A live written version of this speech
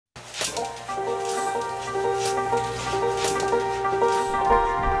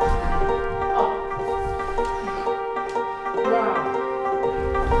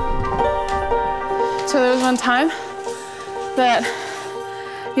one time that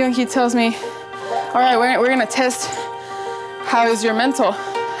Young Ko tells me, all right, we're gonna test how is your mental.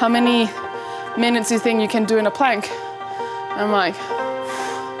 How many minutes do you think you can do in a plank? And I'm like,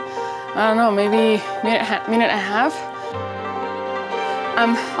 I don't know, maybe minute and a half.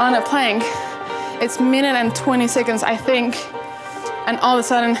 I'm on a plank. It's minute and 20 seconds, I think. And all of a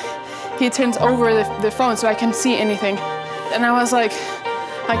sudden, he turns over the phone so I can see anything. And I was like,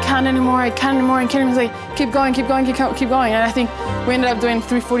 I can't anymore, I can't anymore. And Kim was like, keep going, keep going, keep going. And I think we ended up doing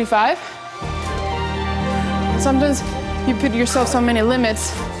 3:45. Sometimes you put yourself so many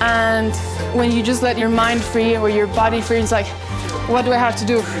limits, and when you just let your mind free or your body free, it's like, what do I have to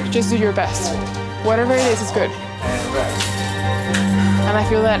do? Just do your best. Whatever it is good. And I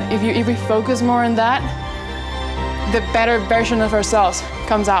feel that if we focus more on that, the better version of ourselves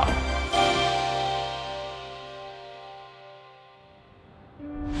comes out.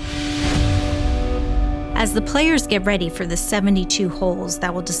 As the players get ready for the 72 holes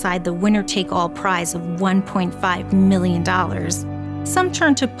that will decide the winner-take-all prize of $1.5 million, some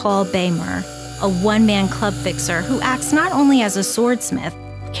turn to Paul Baymer, a one-man club fixer who acts not only as a swordsmith,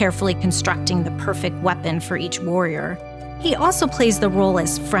 carefully constructing the perfect weapon for each warrior, he also plays the role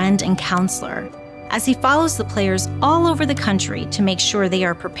as friend and counselor, as he follows the players all over the country to make sure they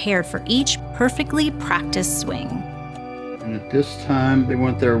are prepared for each perfectly practiced swing. And at this time, they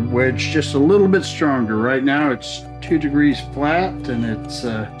want their wedge just a little bit stronger. Right now, it's 2 degrees flat, and it's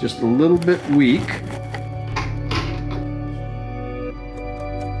just a little bit weak.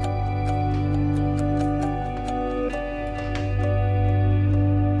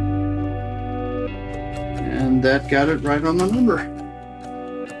 And that got it right on the number.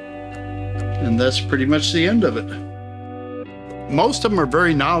 And that's pretty much the end of it. Most of them are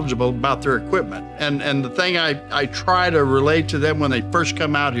very knowledgeable about their equipment. And the thing I try to relate to them when they first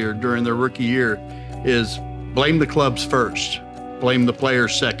come out here during their rookie year is blame the clubs first, blame the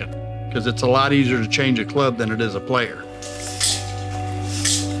players second, because it's a lot easier to change a club than it is a player.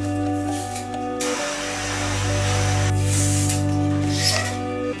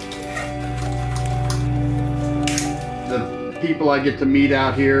 The people I get to meet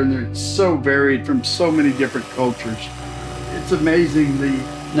out here, and they're so varied from so many different cultures. It's amazing the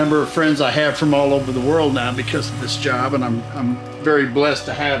number of friends I have from all over the world now because of this job, and I'm very blessed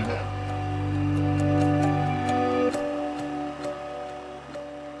to have that.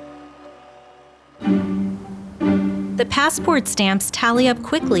 The passport stamps tally up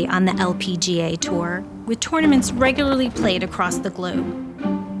quickly on the LPGA Tour, with tournaments regularly played across the globe.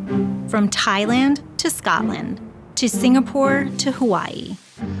 From Thailand to Scotland, to Singapore to Hawaii.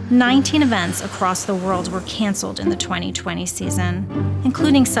 19 events across the world were canceled in the 2020 season,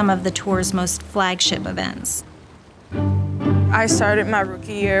 including some of the tour's most flagship events. I started my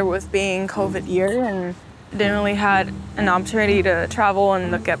rookie year with being COVID year and didn't really had an opportunity to travel and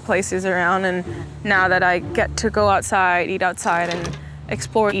look at places around. And now that I get to go outside, eat outside, and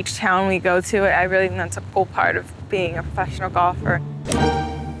explore each town we go to, I really think that's a cool part of being a professional golfer.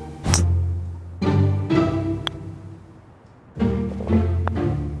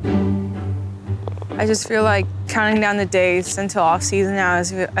 I just feel like counting down the days until off season now,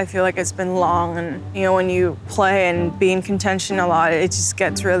 I feel like it's been long. And you know, when you play and be in contention a lot, it just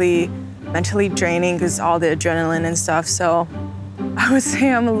gets really mentally draining because all the adrenaline and stuff. So I would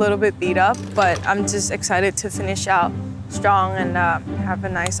say I'm a little bit beat up, but I'm just excited to finish out strong and have a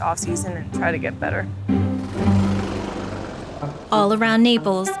nice off season and try to get better. All around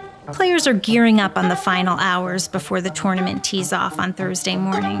Naples, players are gearing up on the final hours before the tournament tees off on Thursday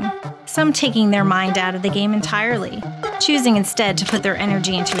morning. Some taking their mind out of the game entirely, choosing instead to put their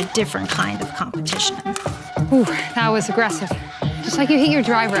energy into a different kind of competition. Ooh, that was aggressive. Just like you hit your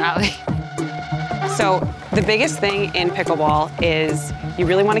driver, Allie. So the biggest thing in pickleball is you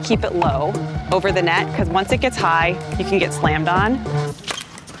really want to keep it low over the net, because once it gets high, you can get slammed on.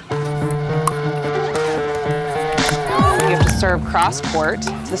 You have to serve cross court.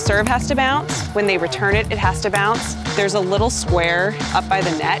 The serve has to bounce. When they return it, it has to bounce. There's a little square up by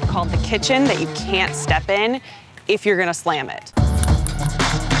the net called the kitchen that you can't step in if you're gonna slam it.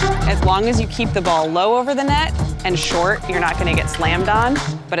 As long as you keep the ball low over the net and short, you're not gonna get slammed on,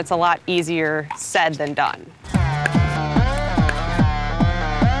 but it's a lot easier said than done.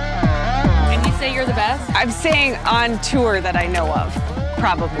 Can you say you're the best? I'm saying on tour that I know of,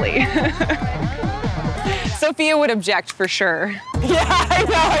 probably. Sophia would object for sure. Yeah, I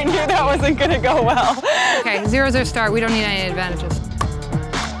know, I knew that wasn't gonna go well. Okay, 0-0 start, we don't need any advantages.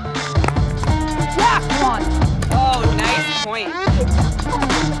 Yeah, come on. Oh, nice point.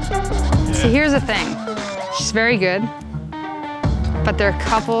 See, here's the thing. She's very good, but there are a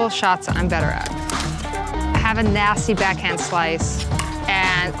couple shots that I'm better at. have a nasty backhand slice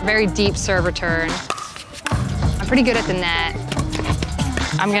and very deep serve return. I'm pretty good at the net.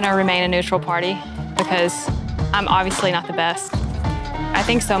 I'm gonna remain a neutral party because I'm obviously not the best. I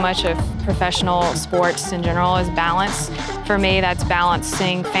think so much of professional sports in general is balance. For me, that's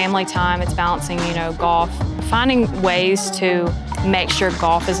balancing family time, it's balancing, golf. Finding ways to make sure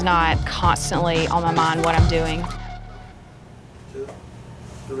golf is not constantly on my mind what I'm doing. 2,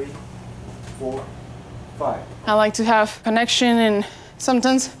 3, 4, 5. I like to have connection, and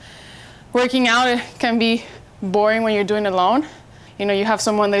sometimes working out, it can be boring when you're doing it alone. You have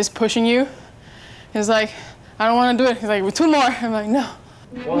someone that is pushing you. He's like, I don't want to do it. He's like, well, 2 more. I'm like, no.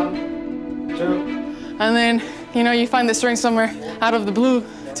 1, 2. And then, you find the strength somewhere out of the blue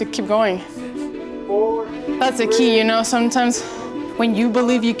to keep going. 4. That's the key, sometimes when you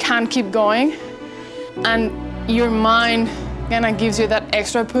believe you can't keep going and your mind kind of gives you that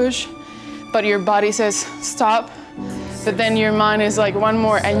extra push, but your body says stop, but then your mind is like 1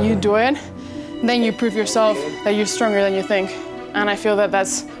 more and you do it, then you prove yourself that you're stronger than you think. And I feel that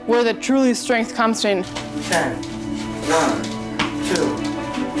that's where the truly strength comes in. 10, 1, 2,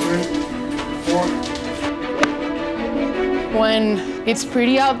 3, 4. When it's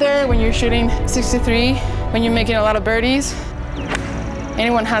pretty out there, when you're shooting 63, when you're making a lot of birdies,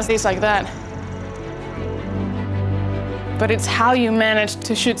 anyone has days like that. But it's how you manage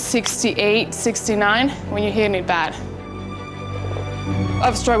to shoot 68, 69 when you're hitting it bad.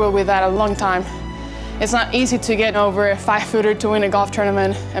 I've struggled with that a long time. It's not easy to get over a 5-footer to win a golf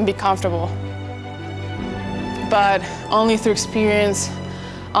tournament and be comfortable. But only through experience,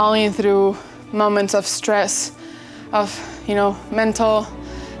 only through moments of stress, of mental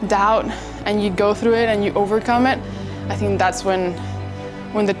doubt, and you go through it and you overcome it, I think that's when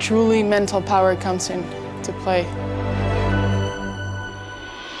the truly mental power comes in to play.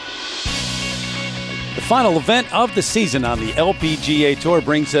 The final event of the season on the LPGA Tour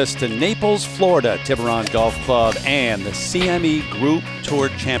brings us to Naples, Florida, Tiburon Golf Club and the CME Group Tour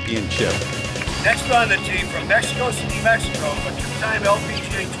Championship. Next on the tee from Mexico City, Mexico, a 2-time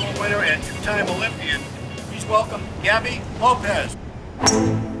LPGA Tour winner and 2-time Olympian, please welcome Gaby Lopez.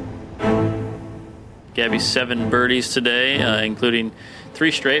 Gaby's 7 birdies today, including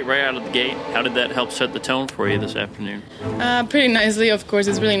 3 straight right out of the gate. How did that help set the tone for you this afternoon? Pretty nicely, of course.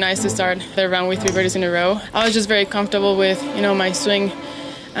 It's really nice to start the round with 3 birdies in a row. I was just very comfortable with, my swing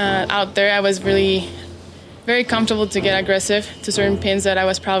out there. I was really very comfortable to get aggressive to certain pins that I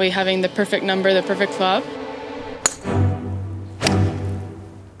was probably having the perfect number, the perfect club.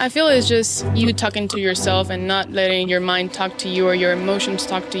 I feel it's just you talking to yourself and not letting your mind talk to you or your emotions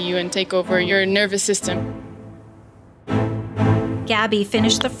talk to you and take over your nervous system. Gaby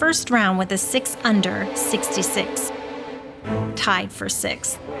finished the first round with a 6 under 66, tied for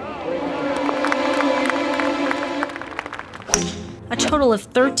 6th. A total of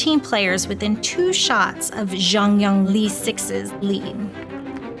 13 players within 2 shots of Jin Young Lee's 6's lead.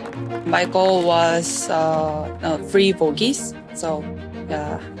 My goal was 3 bogeys, so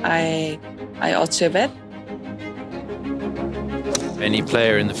yeah, I achieved it. Any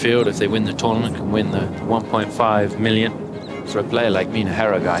player in the field, if they win the tournament, can win the 1.5 million. For a player like Mina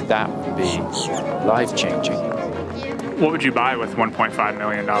Harrigai, that would be life-changing. What would you buy with $1.5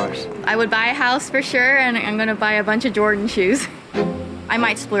 million? I would buy a house for sure, and I'm going to buy a bunch of Jordan shoes. I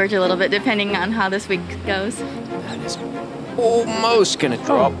might splurge a little bit depending on how this week goes. That is almost going to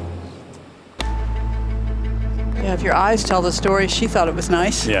drop. Yeah, if your eyes tell the story, she thought it was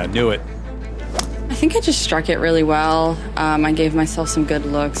nice. Yeah, knew it. I think I just struck it really well. I gave myself some good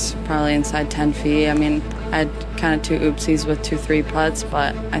looks, probably inside 10 feet. I mean, I had kind of 2 oopsies with 2 3 putts,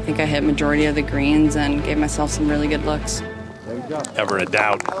 but I think I hit majority of the greens and gave myself some really good looks. Ever a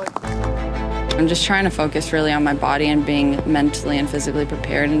doubt. I'm just trying to focus really on my body and being mentally and physically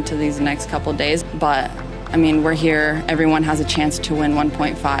prepared into these next couple days. But I mean, we're here. Everyone has a chance to win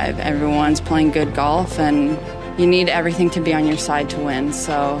 1.5. Everyone's playing good golf, and you need everything to be on your side to win.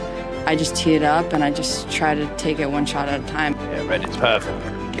 So I just tee it up and I just try to take it 1 shot at a time. Yeah, red is perfect.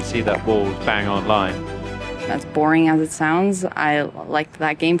 You can see that ball's bang on line. As boring as it sounds, I like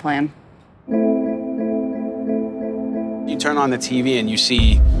that game plan. You turn on the TV and you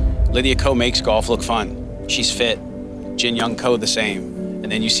see Lydia Ko makes golf look fun. She's fit. Jin Young Ko the same.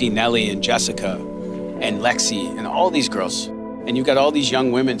 And then you see Nelly and Jessica and Lexi and all these girls. And you've got all these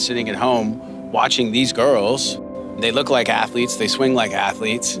young women sitting at home watching these girls. They look like athletes, they swing like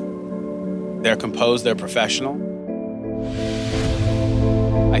athletes. They're composed, they're professional.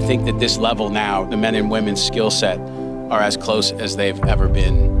 I think that this level now, the men and women's skill set are as close as they've ever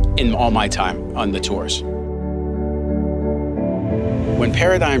been in all my time on the tours. When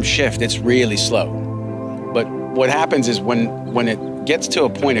paradigms shift, it's really slow. But what happens is when it gets to a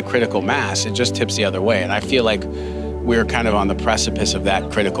point of critical mass, it just tips the other way. And I feel like we're kind of on the precipice of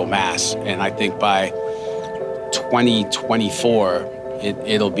that critical mass. And I think by 2024,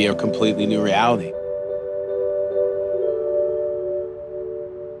 it'll be a completely new reality.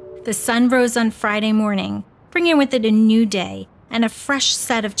 The sun rose on Friday morning, bringing with it a new day and a fresh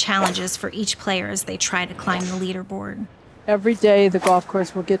set of challenges for each player as they try to climb the leaderboard. Every day the golf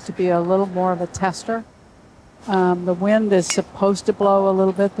course will get to be a little more of a tester. The wind is supposed to blow a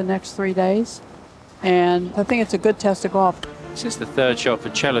little bit the next 3 days, and I think it's a good test of golf. This is the third shot for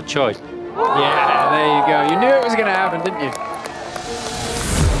Chella Choi. Yeah, there you go. You knew it was going to happen, didn't you?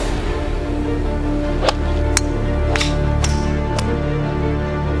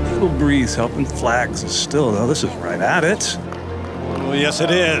 Little breeze helping flags still, though. This is right at it. Oh, yes,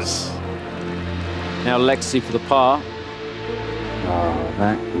 it is. Now Lexi for the par. Oh,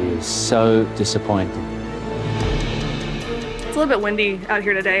 that is so disappointing. It's a little bit windy out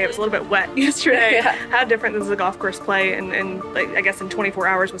here today. It was a little bit wet yesterday. Yeah. How different does the golf course play in like, I guess in 24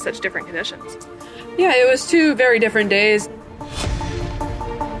 hours with such different conditions? Yeah, it was 2 very different days.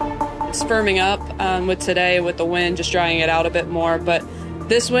 It's firming up with today with the wind, just drying it out a bit more. But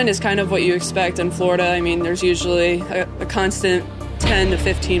this wind is kind of what you expect in Florida. I mean, there's usually a constant 10 to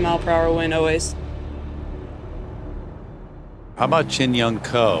 15 mile per hour wind always. How about Jin Young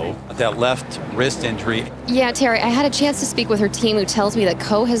Ko, that left wrist injury? Yeah, Terry, I had a chance to speak with her team, who tells me that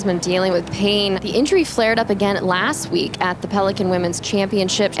Ko has been dealing with pain. The injury flared up again last week at the Pelican Women's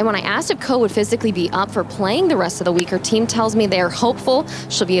Championship. And when I asked if Ko would physically be up for playing the rest of the week, her team tells me they're hopeful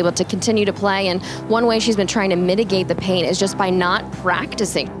she'll be able to continue to play. And one way she's been trying to mitigate the pain is just by not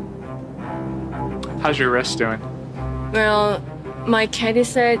practicing. How's your wrist doing? Well, my caddy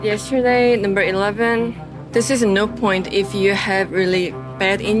said yesterday, number 11, this is no point if you have really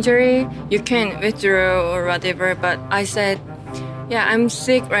bad injury. You can withdraw or whatever. But I said, yeah, I'm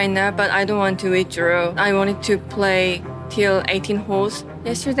sick right now, but I don't want to withdraw. I wanted to play till 18 holes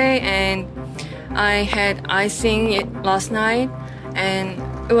yesterday, and I had icing last night, and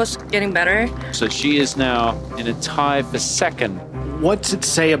it was getting better. So she is now in a tie for second. What's it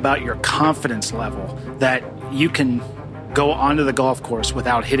say about your confidence level that you can go onto the golf course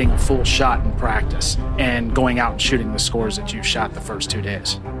without hitting a full shot in practice and going out and shooting the scores that you shot the first 2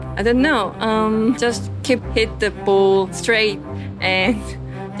 days? I don't know. Just hit the ball straight and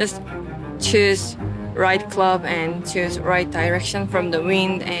just choose right club and choose right direction from the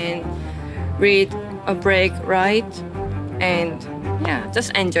wind and read a break right, and yeah,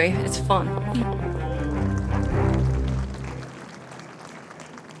 just enjoy. It's fun.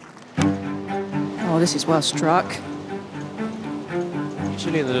 Oh, this is well struck.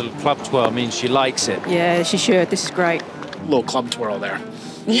 Usually the little club twirl means she likes it. Yeah, she should. This is great. Little club twirl there.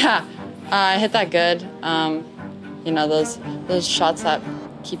 Yeah, I hit that good. You know, those shots that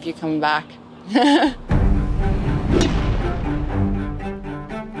keep you coming back.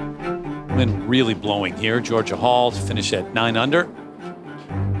 Wind really blowing here. Georgia Hall to finish at 9 under.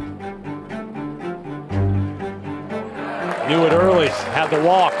 Knew it early, had the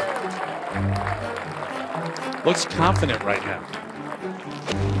walk. Looks confident right now.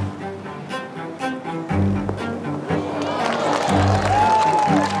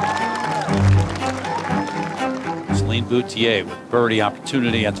 Celine Boutier with birdie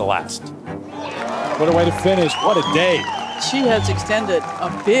opportunity at the last. What a way to finish. What a day. She has extended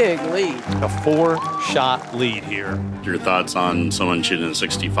a big lead. A 4-shot lead here. Your thoughts on someone shooting a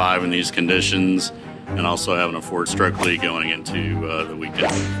 65 in these conditions and also having a 4-stroke lead going into the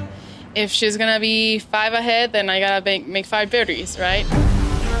weekend? If she's gonna be 5 ahead, then I gotta make 5 birdies, right?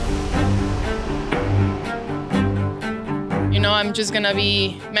 You know, I'm just gonna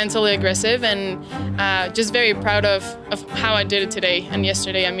be mentally aggressive and just very proud of how I did it today and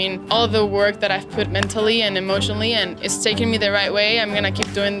yesterday. I mean, all the work that I've put mentally and emotionally, and it's taken me the right way. I'm gonna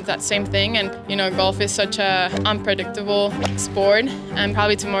keep doing that same thing. And you know, golf is such a unpredictable sport, and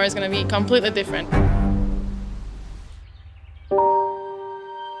probably tomorrow is gonna be completely different.